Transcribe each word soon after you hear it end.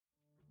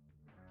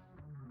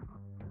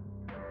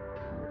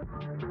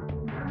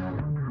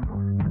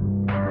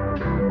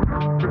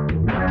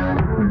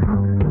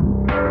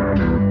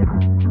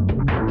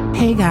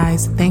Hey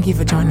guys, thank you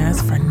for joining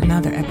us for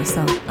another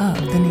episode of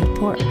The Neat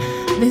Port.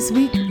 This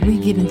week we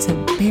get into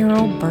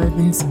Barrell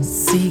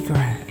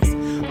Seagrass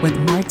with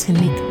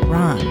Martinique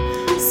Rhum.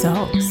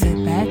 So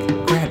sit back,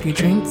 grab your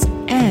drinks,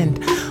 and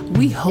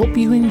we hope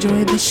you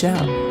enjoy the show.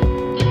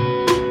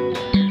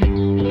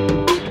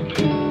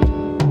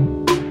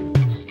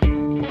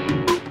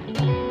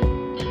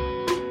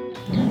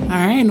 All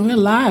right, and we're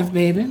live,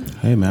 baby.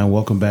 Hey man,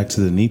 welcome back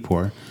to The Neat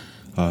Port.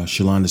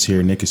 Shalonda's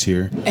here, Nick is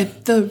here.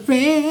 At the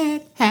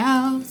Red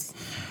House.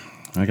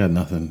 I got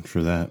nothing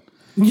for that.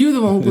 You're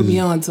the one who put me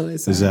on to it.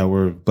 So. Is that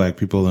where black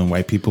people and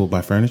white people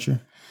buy furniture?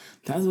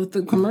 That's what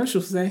the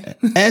commercials say.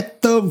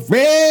 At the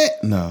Red...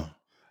 No.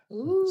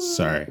 Ooh.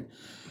 Sorry.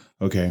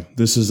 Okay,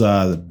 this is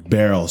the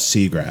Barrell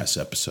Seagrass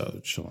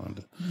episode,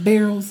 Shalonda.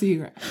 Barrell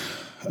Seagrass.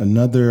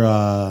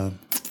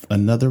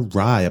 Another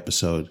rye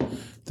episode.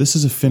 This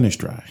is a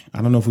finished rye.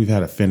 I don't know if we've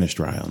had a finished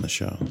rye on the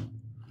show.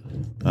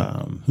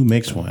 Who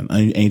makes one?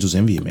 Angel's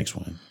Envy makes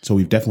one. So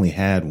we've definitely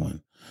had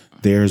one.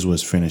 Theirs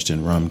was finished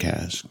in rum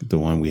cask, the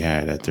one we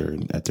had at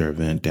their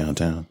event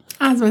downtown.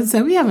 I was about to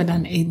say, we haven't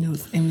done the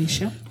Angel's Envy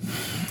show.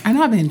 I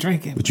know I've been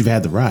drinking. But you've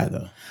had the rye,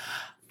 though.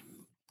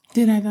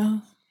 Did I,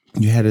 though?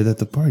 You had it at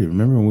the party.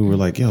 Remember when we were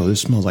like, yo,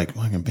 this smells like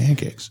fucking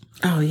pancakes.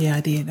 Oh, yeah,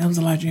 I did. That was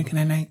a lot of drinking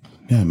that night.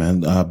 Yeah,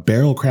 man.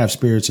 Barrell Craft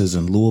Spirit is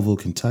in Louisville,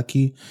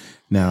 Kentucky.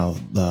 Now,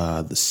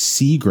 the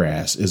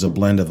Seagrass is a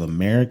blend of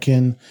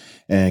American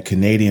and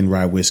Canadian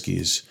rye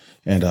whiskeys.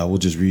 And we'll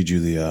just read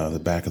you the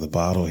back of the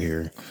bottle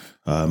here.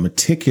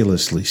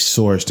 Meticulously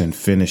sourced and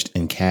finished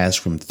in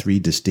casks from 3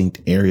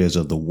 distinct areas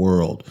of the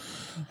world.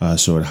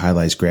 So it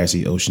highlights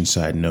grassy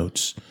oceanside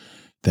notes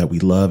that we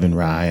love in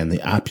rye and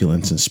the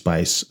opulence and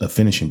spice of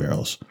finishing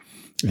barrels.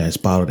 It's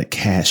bottled at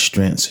cask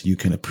strength so you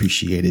can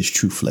appreciate its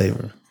true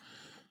flavor.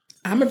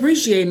 I'm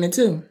appreciating it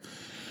too.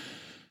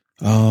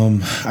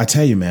 I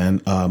tell you,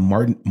 man,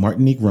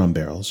 Martinique Rhum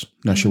barrels.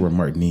 Not sure where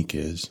Martinique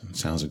is. It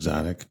sounds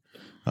exotic.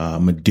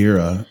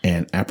 Madeira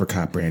and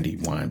Apricot Brandy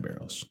wine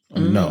barrels.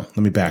 No, let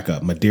me back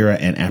up. Madeira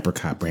and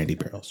Apricot Brandy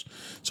barrels.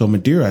 So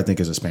Madeira, I think,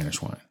 is a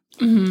Spanish wine.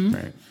 Mm-hmm.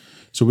 Right.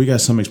 So we got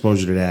some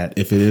exposure to that.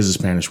 If it is a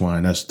Spanish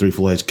wine, that's 3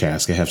 full-edged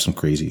casks. They have some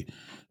crazy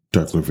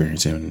dark liquor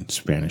variants in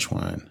Spanish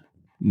wine.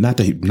 Not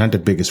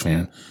the biggest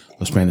fan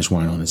of Spanish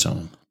wine on its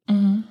own.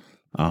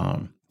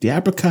 Mm-hmm. The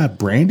Apricot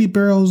Brandy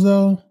barrels,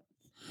 though,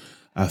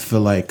 I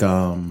feel like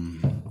the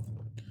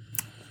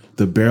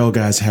Barrell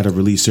guys had a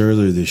release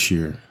earlier this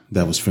year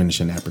that was finished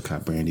in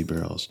Apricot Brandy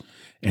barrels.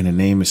 And the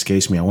name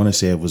escapes me. I want to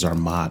say it was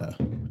Armada.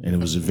 And it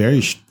was a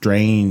very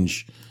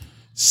strange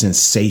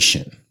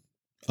sensation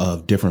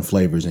of different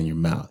flavors in your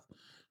mouth,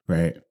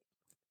 right?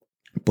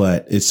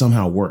 But it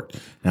somehow worked.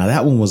 Now,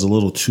 that one was a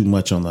little too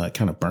much on the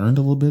kind of burned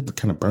a little bit,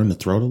 kind of burned the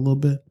throat a little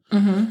bit.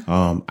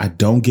 Mm-hmm. I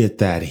don't get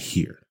that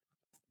here.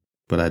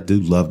 But I do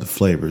love the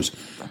flavors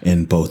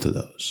in both of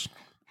those,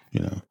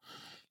 you know.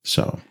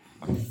 So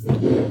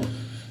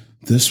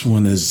this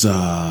one is,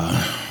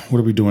 what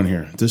are we doing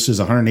here? This is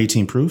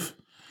 118 proof,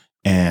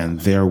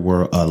 and there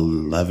were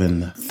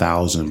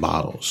 11,000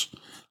 bottles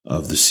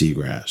of the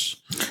Seagrass.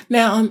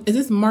 Now, is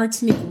this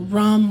Martinique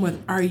Rhum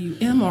with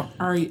RUM or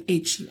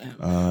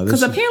RHUM?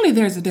 Because apparently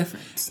there's a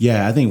difference.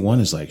 Yeah, I think one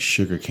is like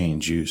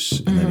sugarcane juice,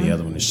 and then the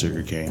other one is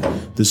sugarcane.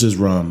 This is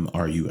rum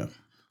RUM.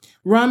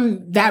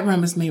 That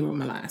rum is made with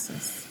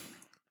molasses.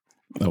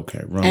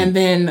 Okay, rum. And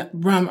then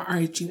rum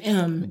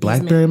RHUM.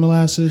 Blackberry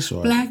molasses?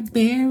 Or?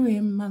 Blackberry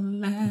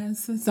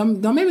molasses.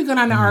 Don't make me go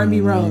down the R&B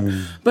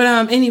road.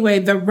 But anyway,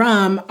 the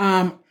rum,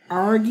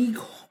 Argo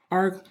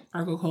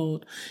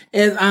Cold,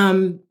 is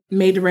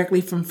made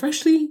directly from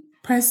freshly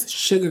pressed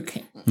sugar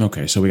cane.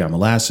 Okay, so we got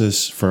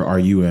molasses for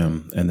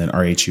RUM, and then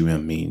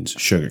RHUM means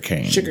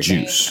sugarcane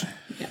juice.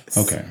 Yes.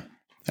 Okay,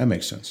 that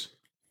makes sense.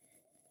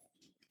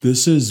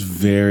 This is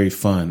very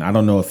fun. I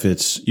don't know if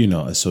it's,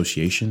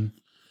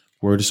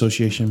 word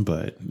association,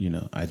 but,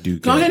 I do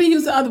get... Go ahead and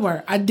use the other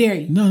word. I dare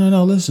you.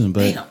 No, listen,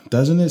 but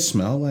doesn't it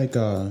smell like...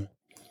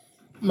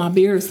 My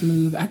beer is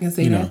smooth. I can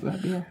say that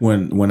about beer.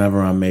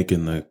 Whenever I'm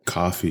making the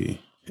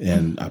coffee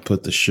and I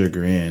put the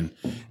sugar in,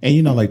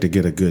 and, I like to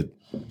get a good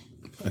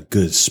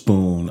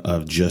spoon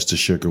of just the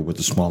sugar with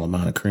a small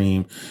amount of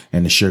cream,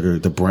 and the sugar,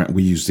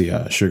 we use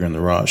the sugar in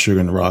the raw. Sugar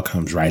in the raw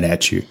comes right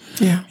at you.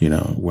 Yeah.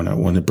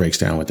 When it breaks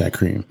down with that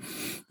cream,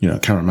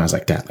 it kind of reminds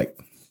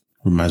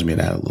reminds me of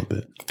that a little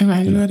bit.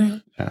 Reminds you of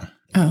that? Yeah.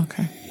 Oh,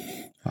 okay.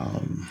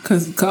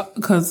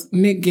 Because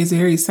Nick gets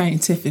very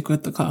scientific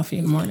with the coffee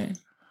in the morning.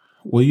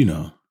 Well,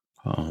 you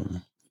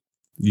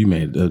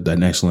made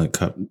an excellent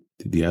cup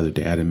the other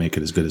day. I didn't make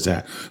it as good as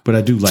that, but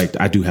I do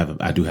have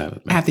it.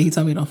 After he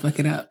told me don't fuck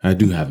it up. I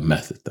do have a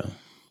method though.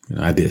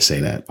 I did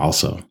say that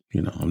also,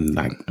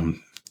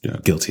 I'm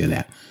guilty of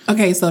that.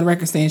 Okay. So the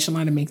record saying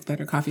Shalonda makes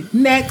better coffee.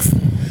 Next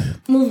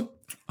move.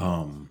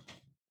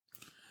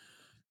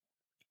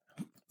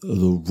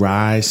 The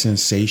rye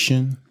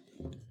sensation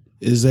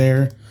is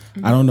there.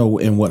 I don't know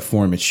in what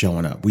form it's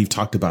showing up. We've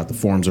talked about the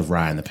forms of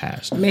rye in the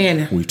past.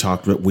 Man, we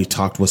talked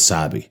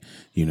wasabi.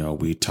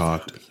 We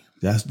talked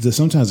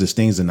Sometimes it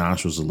stings the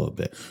nostrils a little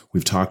bit.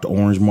 We've talked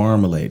orange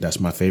marmalade. That's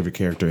my favorite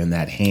character in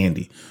that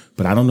handy.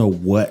 But I don't know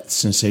what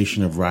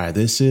sensation of rye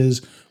this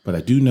is, but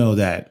I do know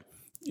that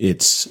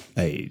it's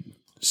a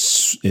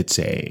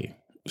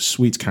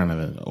sweet's kind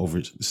of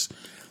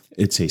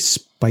it's a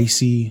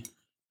spicy.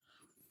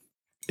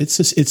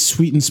 It's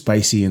sweet and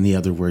spicy, and the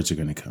other words are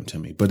going to come to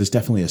me. But it's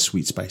definitely a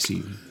sweet,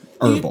 spicy,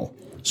 herbal.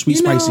 Sweet,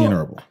 spicy, and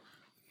herbal.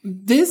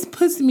 This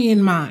puts me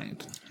in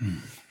mind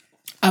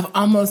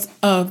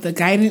of the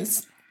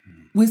guidance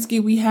whiskey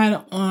we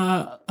had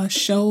on a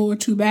show or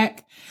two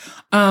back.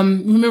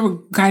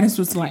 Remember, guidance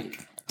was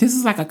like, this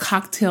is like a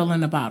cocktail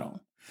in a bottle.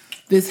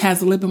 This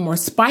has a little bit more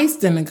spice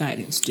than the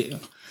guidance do.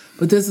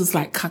 But this is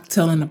like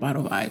cocktail in a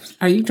bottle vibes.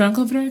 Are you drunk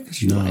over there?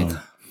 Because you're like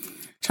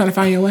trying to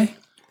find your way.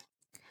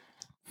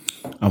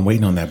 I'm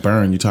waiting on that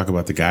burn. You talk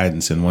about the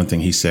guidance, and one thing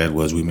he said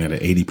was we made an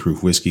 80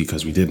 proof whiskey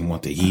because we didn't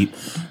want the heat.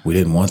 We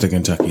didn't want the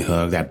Kentucky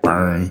hug, that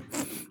burn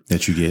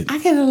that you get. I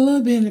get a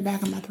little bit in the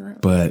back of my throat.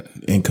 But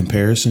in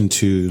comparison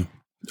to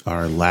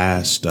our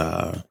last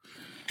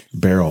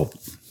barrel,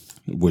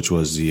 which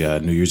was the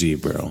New Year's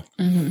Eve barrel,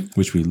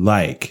 which we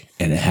like,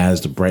 and it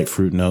has the bright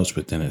fruit notes,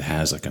 but then it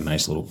has like a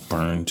nice little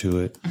burn to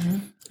it.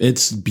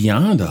 It's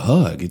beyond a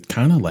hug. It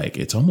kind of like,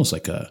 it's almost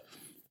like a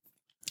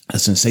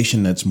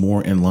sensation that's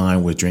more in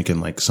line with drinking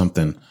like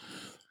something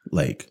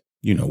like,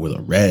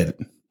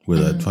 with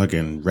a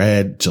fucking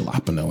red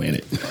jalapeno in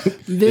it.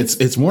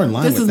 It's more in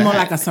line with that. This is more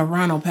like a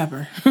serrano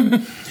pepper.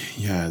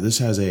 Yeah, this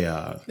has it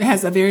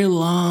has a very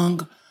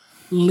long,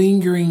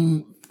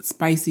 lingering,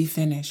 spicy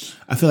finish.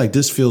 I feel like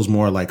this feels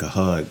more like a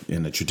hug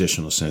in a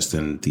traditional sense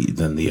than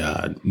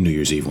the New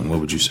Year's Eve one. What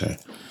would you say?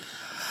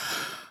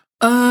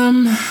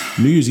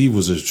 New Year's Eve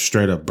was a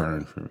straight up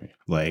burn for me.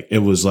 Like, it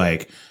was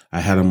like I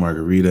had a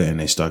margarita and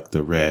they stuck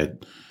the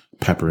red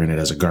pepper in it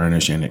as a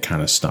garnish and it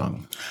kind of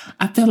stung.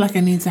 I feel like I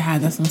need to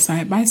have this one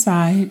side by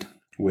side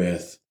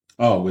with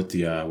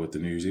the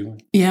New Year's Eve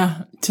one.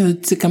 Yeah,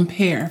 to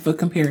compare for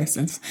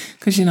comparisons,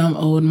 because I'm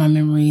old, my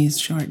memory is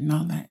short and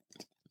all that.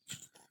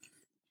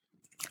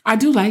 I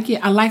do like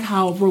it. I like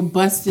how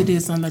robust it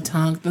is on the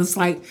tongue. It's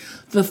like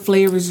the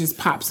flavors just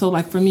pop. So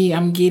like for me,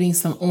 I'm getting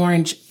some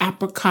orange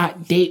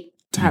apricot date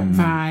type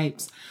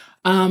vibes.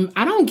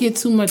 I don't get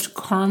too much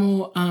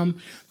caramel.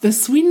 The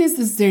sweetness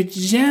is there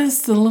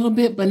just a little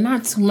bit, but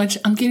not too much.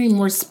 I'm getting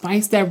more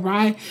spice. That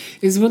rye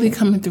is really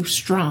coming through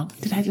strong.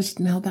 Did I just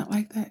nail that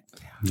like that?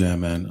 Yeah,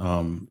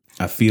 man.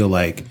 I feel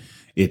like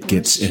it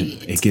gets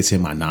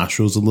in my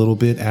nostrils a little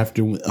bit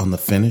after on the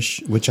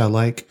finish, which I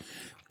like.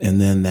 And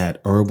then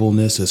that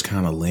herbalness is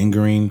kind of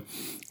lingering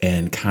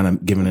and kind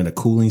of giving it a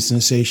cooling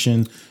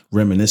sensation,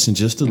 reminiscent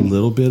just a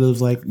little bit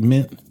of like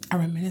mint. I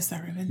reminisce.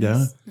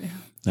 Yeah.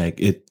 Like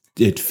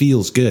it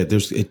feels good.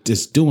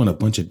 It's doing a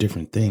bunch of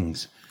different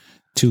things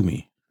to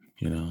me,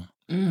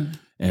 And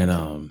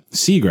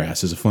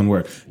seagrass is a fun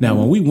word. Now,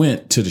 when we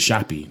went to the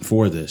shoppy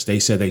for this, they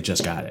said they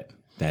just got it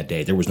that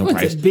day. There was no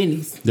price.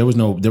 Benny's. There was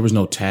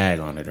no tag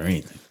on it or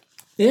anything.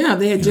 Yeah,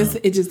 they had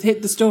it just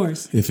hit the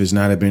stores. If it's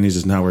not at Benny's,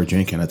 it's not worth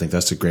drinking. I think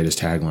that's the greatest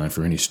tagline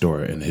for any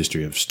store in the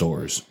history of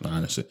stores,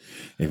 honestly.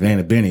 If it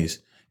ain't at Benny's,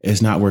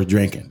 it's not worth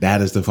drinking.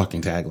 That is the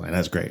fucking tagline.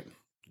 That's great.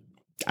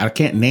 I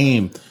can't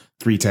name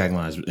 3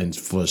 taglines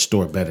for a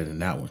store better than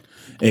that one,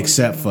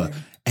 except for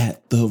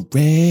at the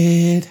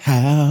Red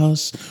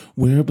House,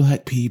 where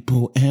black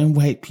people and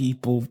white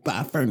people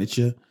buy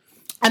furniture.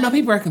 I know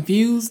people are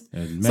confused.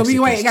 So we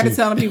got to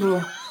tell the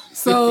people.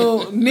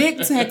 So Nick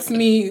texted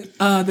me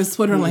this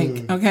Twitter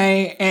link,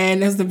 okay?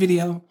 And there's the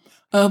video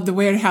of the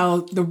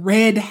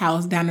Red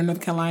House down in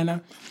North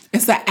Carolina.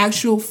 It's the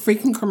actual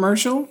freaking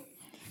commercial.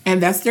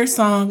 And that's their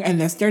song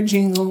and that's their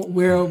jingle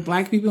where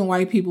black people and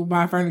white people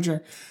buy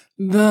furniture.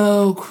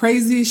 The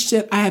craziest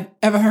shit I have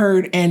ever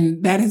heard.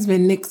 And that has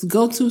been Nick's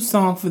go-to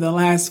song for the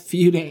last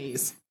few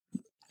days.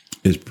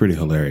 It's pretty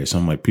hilarious.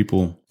 I'm like,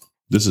 people,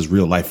 this is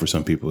real life for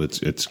some people.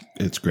 It's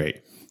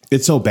great.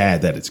 It's so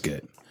bad that it's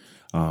good.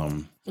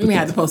 We may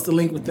have to post a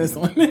link with this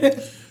one.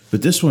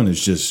 But this one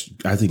is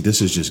I think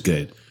this is just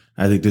good.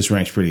 I think this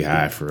ranks pretty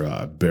high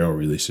for barrel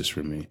releases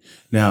for me.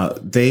 Now,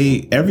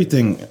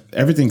 everything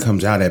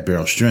comes out at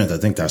barrel strength. I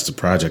think that's the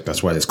project.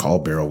 That's why it's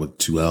called barrel with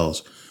 2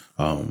 L's.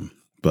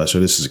 But so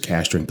this is a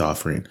cask strength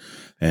offering.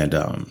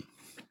 And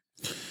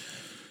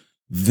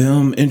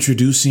them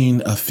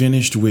introducing a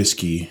finished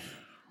whiskey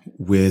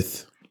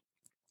with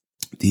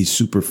these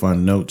super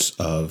fun notes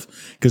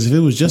because if it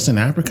was just in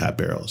apricot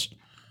barrels,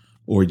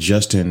 or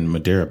just in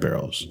Madeira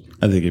barrels,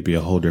 I think it'd be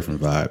a whole different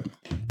vibe.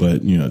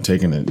 But,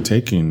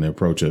 taking the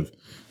approach of,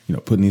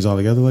 putting these all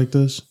together like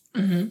this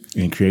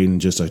and creating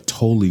just a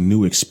totally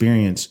new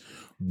experience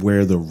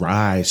where the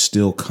rye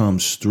still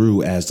comes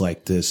through as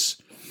like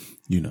this,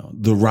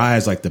 the rye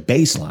is like the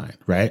baseline,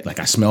 right? Like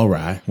I smell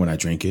rye when I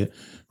drink it,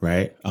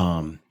 right?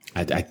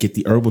 I get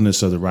the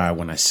herbalness of the rye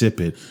when I sip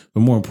it,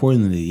 but more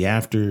importantly,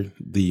 after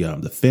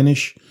the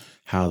finish,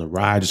 how the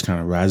rye just kind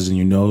of rises in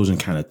your nose and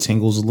kind of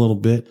tingles a little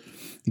bit.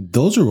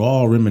 Those are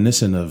all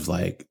reminiscent of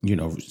like,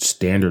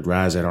 standard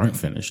ryes that aren't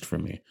finished for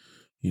me.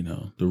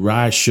 The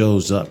rye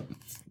shows up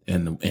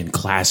in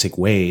classic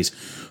ways,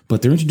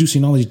 but they're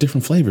introducing all these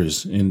different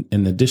flavors in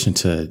addition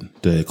to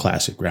the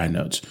classic rye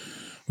notes,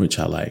 which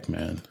I like,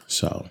 man.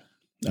 So,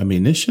 I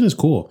mean, this shit is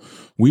cool.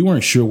 We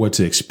weren't sure what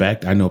to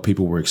expect. I know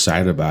people were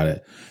excited about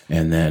it.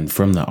 And then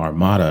from the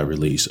Armada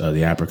release of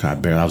the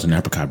Apricot Barrel, that was an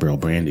Apricot Barrel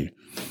Brandy.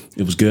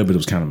 It was good, but it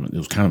was kind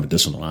of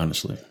medicinal,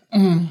 honestly.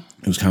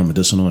 It was kind of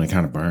medicinal and it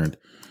kind of burned.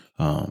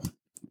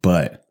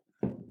 But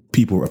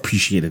people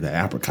appreciated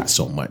that apricot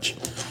so much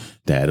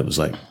that it was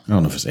like, I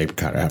don't know if it's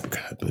apricot or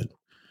apricot, but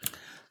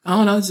I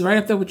don't know. It's right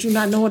up there with you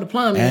not know what a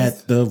plum is.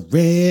 At the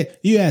red,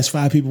 you ask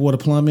 5 people what a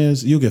plum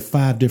is, you'll get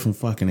 5 different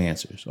fucking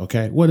answers.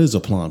 Okay, what is a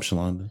plum,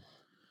 Shalonda?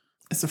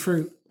 It's a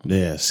fruit.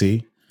 Yeah,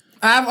 see,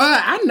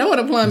 I know what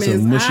a plum is.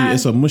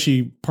 It's a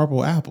mushy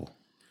purple apple.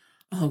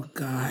 Oh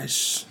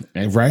gosh,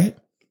 right?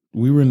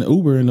 We were in the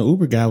Uber, and the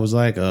Uber guy was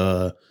like,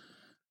 it's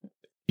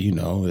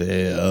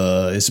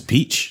a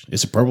peach.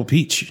 It's a purple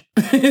peach.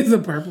 It's a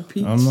purple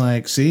peach. I'm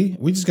like, see,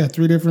 we just got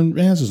 3 different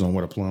answers on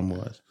what a plum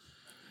was.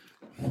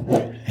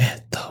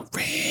 At the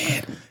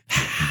red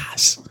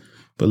house.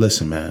 But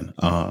listen, man,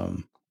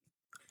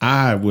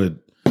 I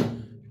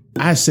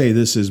say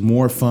this is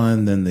more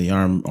fun than the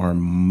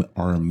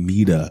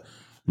Armida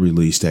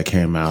release that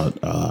came out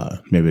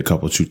maybe a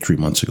couple 2-3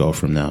 months ago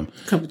from them.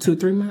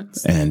 2-3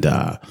 months. And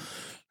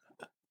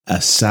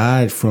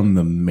aside from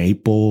the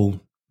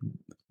maple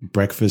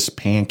breakfast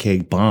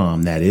pancake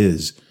bomb that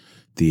is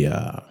the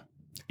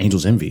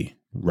Angel's Envy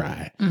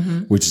rye,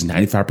 which is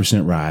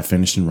 95% rye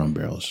finished in rum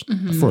barrels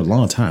for a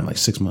long time, like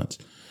 6 months.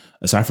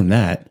 Aside from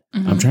that,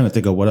 I'm trying to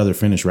think of what other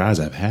finished ryes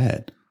I've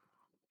had.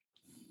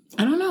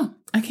 I don't know.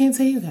 I can't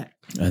tell you that.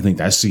 I think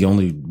that's the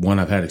only one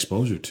I've had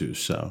exposure to.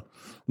 So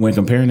when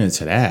comparing it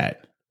to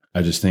that,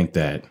 I just think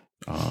that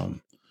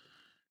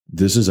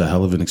this is a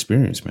hell of an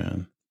experience,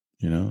 man.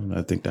 You know,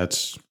 I think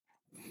this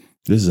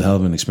is a hell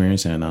of an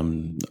experience, and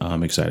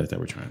I'm excited that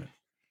we're trying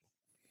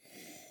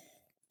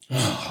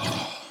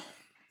it.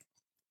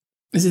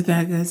 Is it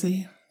that good to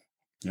you?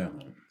 Yeah.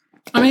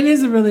 I mean,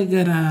 it's a really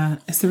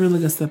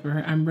good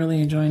slipper. I'm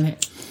really enjoying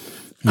it.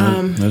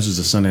 This is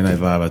a Sunday night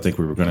vibe. I think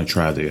we were going to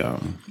try the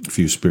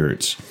Few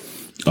Spirits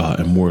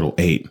Immortal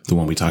 8, the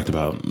one we talked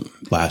about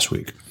last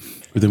week.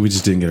 But then we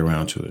just didn't get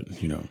around to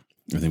it, you know.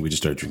 I think we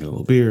just started drinking a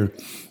little beer,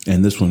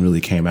 and this one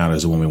really came out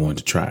as the one we wanted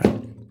to try.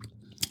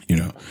 You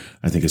know,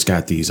 I think it's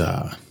got these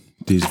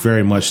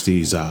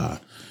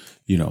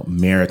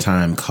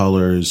maritime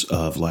colors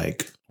of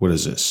like, what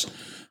is this?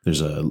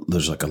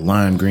 There's like a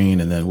lime green,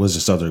 and then what's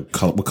this other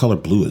color? What color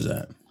blue is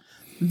that?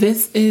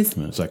 This is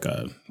it's like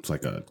a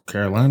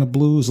Carolina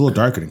blue. It's a little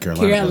darker than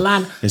Carolina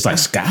blue. It's like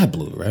sky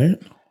blue, right?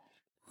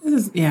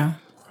 This is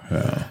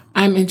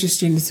I'm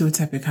interested to see what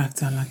type of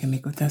cocktail I can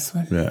make with this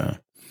one. Yeah.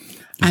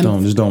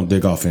 Just don't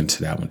dig off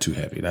into that one too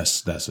heavy.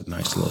 That's a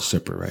nice little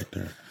sipper right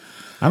there.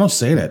 I don't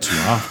say that too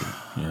often.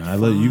 You know, I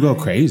let you go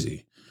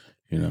crazy.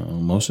 You know,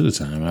 most of the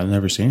time I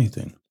never say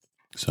anything.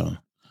 So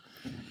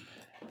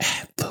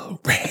at the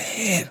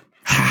red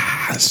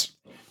house.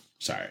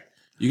 Sorry.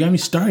 You got me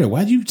started.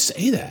 Why'd you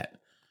say that?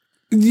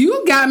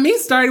 You got me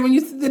started when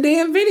you did the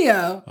damn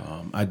video.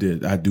 I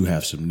did. I do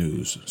have some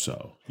news.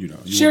 So, you know.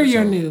 Share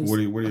your news. What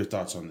are your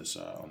thoughts on this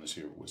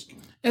here whiskey?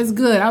 It's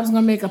good. I was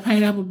going to make a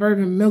pineapple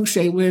bourbon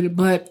milkshake with it,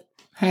 but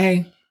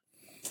hey.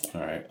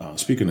 All right.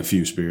 Speaking of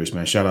Few Spirits,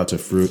 man, shout out to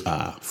Fru.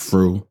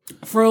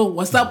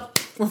 What's up?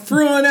 We're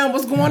Fru on them.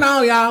 What's going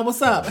on, y'all?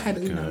 What's up? I had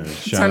to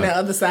turn that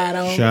other side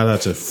on. Shout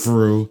out to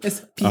Fru.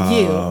 It's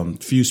Few.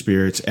 Few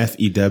Spirits,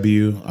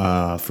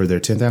 FEW, for their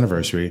 10th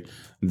anniversary.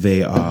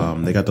 They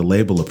got the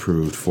label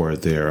approved for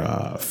their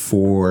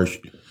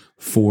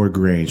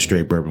 4-grain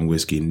straight bourbon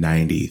whiskey,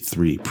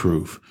 93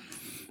 proof.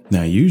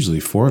 Now, usually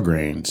 4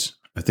 grains,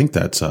 I think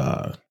that's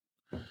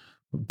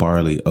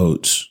barley,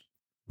 oats,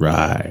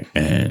 rye,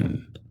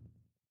 and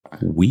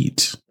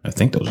wheat. I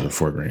think those are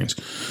 4 grains,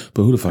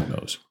 but who the fuck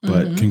knows?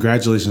 But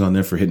congratulations on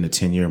them for hitting the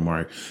 10-year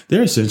mark.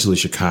 They're essentially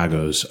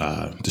Chicago's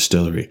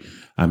distillery.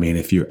 I mean,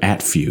 if you're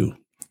at Few,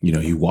 you know,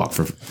 you walk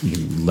for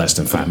less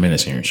than 5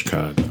 minutes here in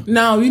Chicago.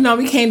 No, you know,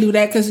 we can't do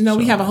that because,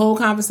 we have a whole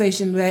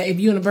conversation that if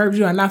you're in the burbs,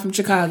 you are not from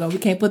Chicago. We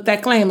can't put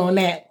that claim on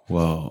that.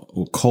 Well,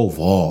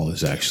 Koval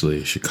is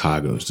actually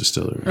Chicago's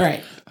distillery.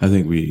 Right. I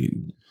think we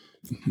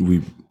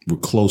were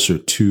closer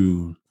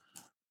to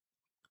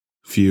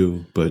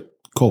Few, but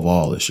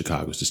Koval is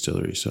Chicago's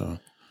distillery. So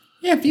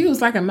yeah, Few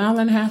is like a mile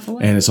and a half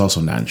away. And it's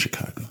also not in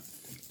Chicago.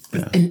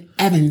 Yeah. In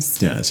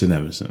Evanston. Yeah, it's in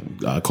Evanston.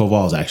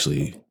 Koval is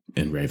actually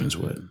in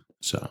Ravenswood.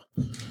 So,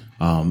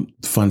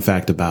 fun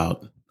fact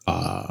about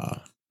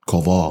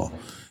Koval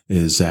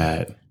is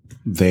that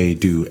they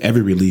do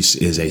every release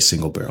is a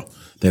single barrel.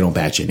 They don't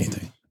batch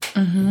anything.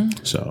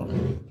 So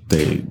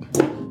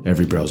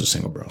every barrel is a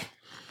single barrel.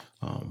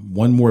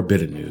 One more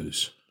bit of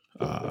news.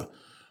 It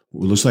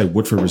looks like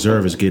Woodford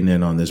Reserve is getting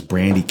in on this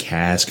brandy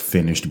cask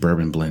finished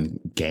bourbon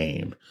blend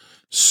game.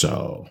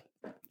 So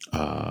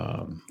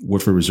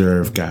Woodford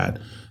Reserve got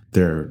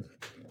their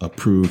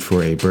approved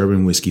for a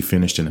bourbon whiskey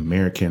finished in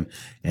American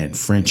and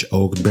French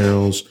oak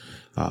barrels.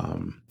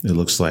 It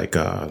looks like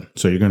so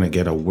you're going to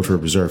get a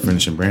Woodford Reserve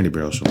finished in brandy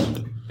barrel.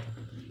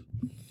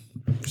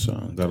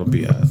 that'll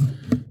be a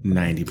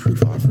 90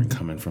 proof offering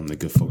coming from the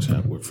good folks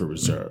at Woodford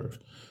Reserve.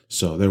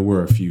 So there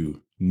were a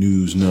few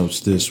news notes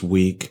this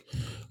week.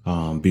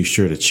 Be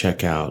sure to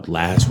check out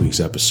last week's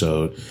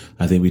episode.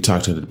 I think we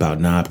talked about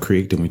Knob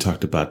Creek, then we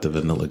talked about the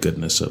vanilla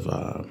goodness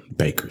of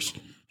Baker's.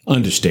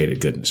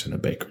 Understated goodness in the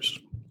Baker's.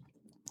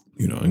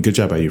 And good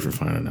job by you for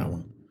finding that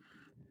one.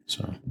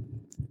 So,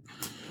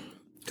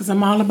 because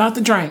I'm all about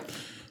the drink.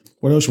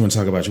 What else you want to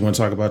talk about? You want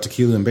to talk about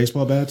tequila and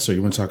baseball bats, or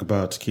you want to talk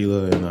about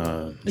tequila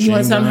and you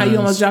want to tell them how you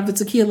almost dropped the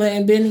tequila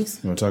and Benny's?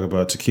 You want to talk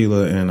about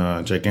tequila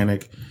and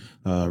gigantic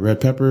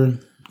red pepper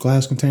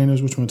glass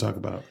containers? Which you want to talk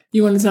about?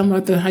 You want to tell them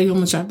about how you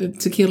almost dropped the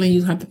tequila and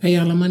you have to pay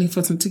all the money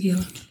for some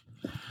tequila?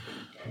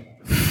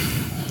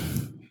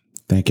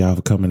 Thank y'all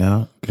for coming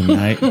out. Good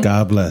night.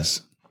 God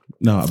bless.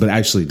 No, but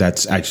actually,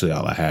 that's actually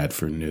all I had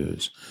for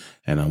news.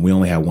 And we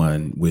only had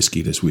one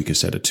whiskey this week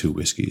instead of two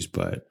whiskeys.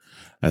 But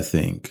I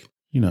think,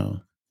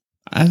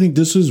 I think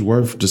this is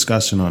worth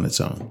discussion on its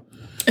own.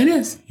 It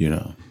is.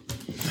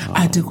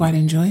 I do quite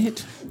enjoy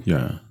it.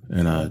 Yeah.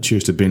 And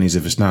cheers to Benny's.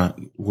 If it's not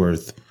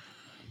worth,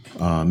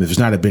 if it's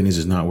not at Benny's,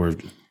 it's not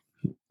worth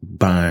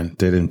buying.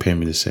 They didn't pay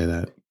me to say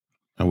that.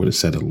 I would have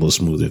said it a little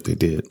smoother if they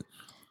did.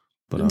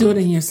 But do it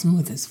in your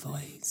smoothest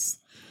voice.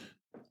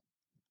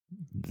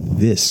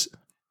 This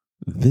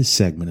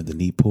segment of the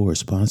Neat Pour is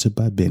sponsored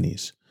by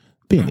Benny's.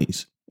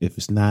 Benny's. If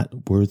it's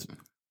not worth,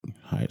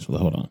 all right, so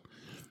hold on.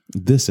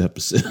 This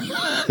episode,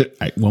 all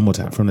right, one more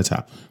time from the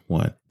top.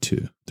 1,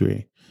 2,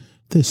 3.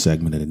 This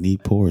segment of the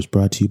Neat Pour is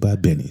brought to you by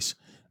Benny's.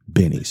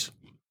 Benny's.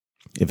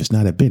 If it's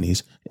not at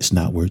Benny's, it's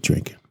not worth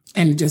drinking.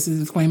 And just as a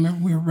disclaimer,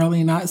 we're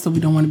really not, so we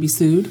don't want to be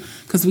sued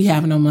because we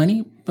have no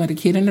money but a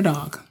kid and a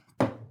dog.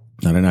 No,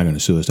 they're not going to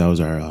sue us. That was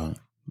our.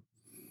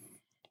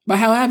 But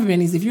however,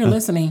 Benny's, if you're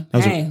listening,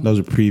 that was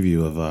a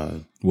preview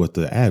of what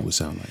the ad would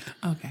sound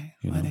like. Okay,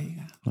 well, there you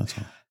go. That's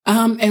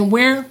all. And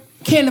where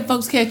can the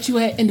folks catch you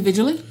at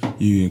individually?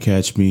 You can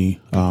catch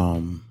me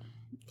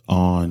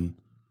on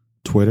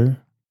Twitter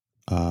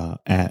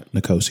at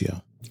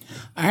Nicosia.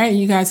 All right,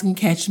 you guys can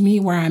catch me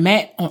where I'm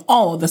at on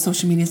all the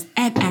social medias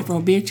at Afro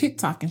Beer Chick,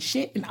 talking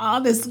shit and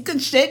all this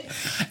good shit,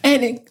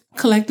 and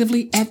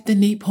collectively at the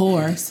Neat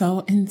Pour.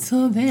 So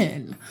until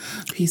then,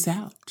 peace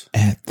out.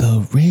 At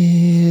the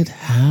Red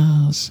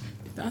House.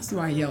 That's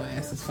why your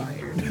ass is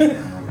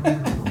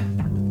fired.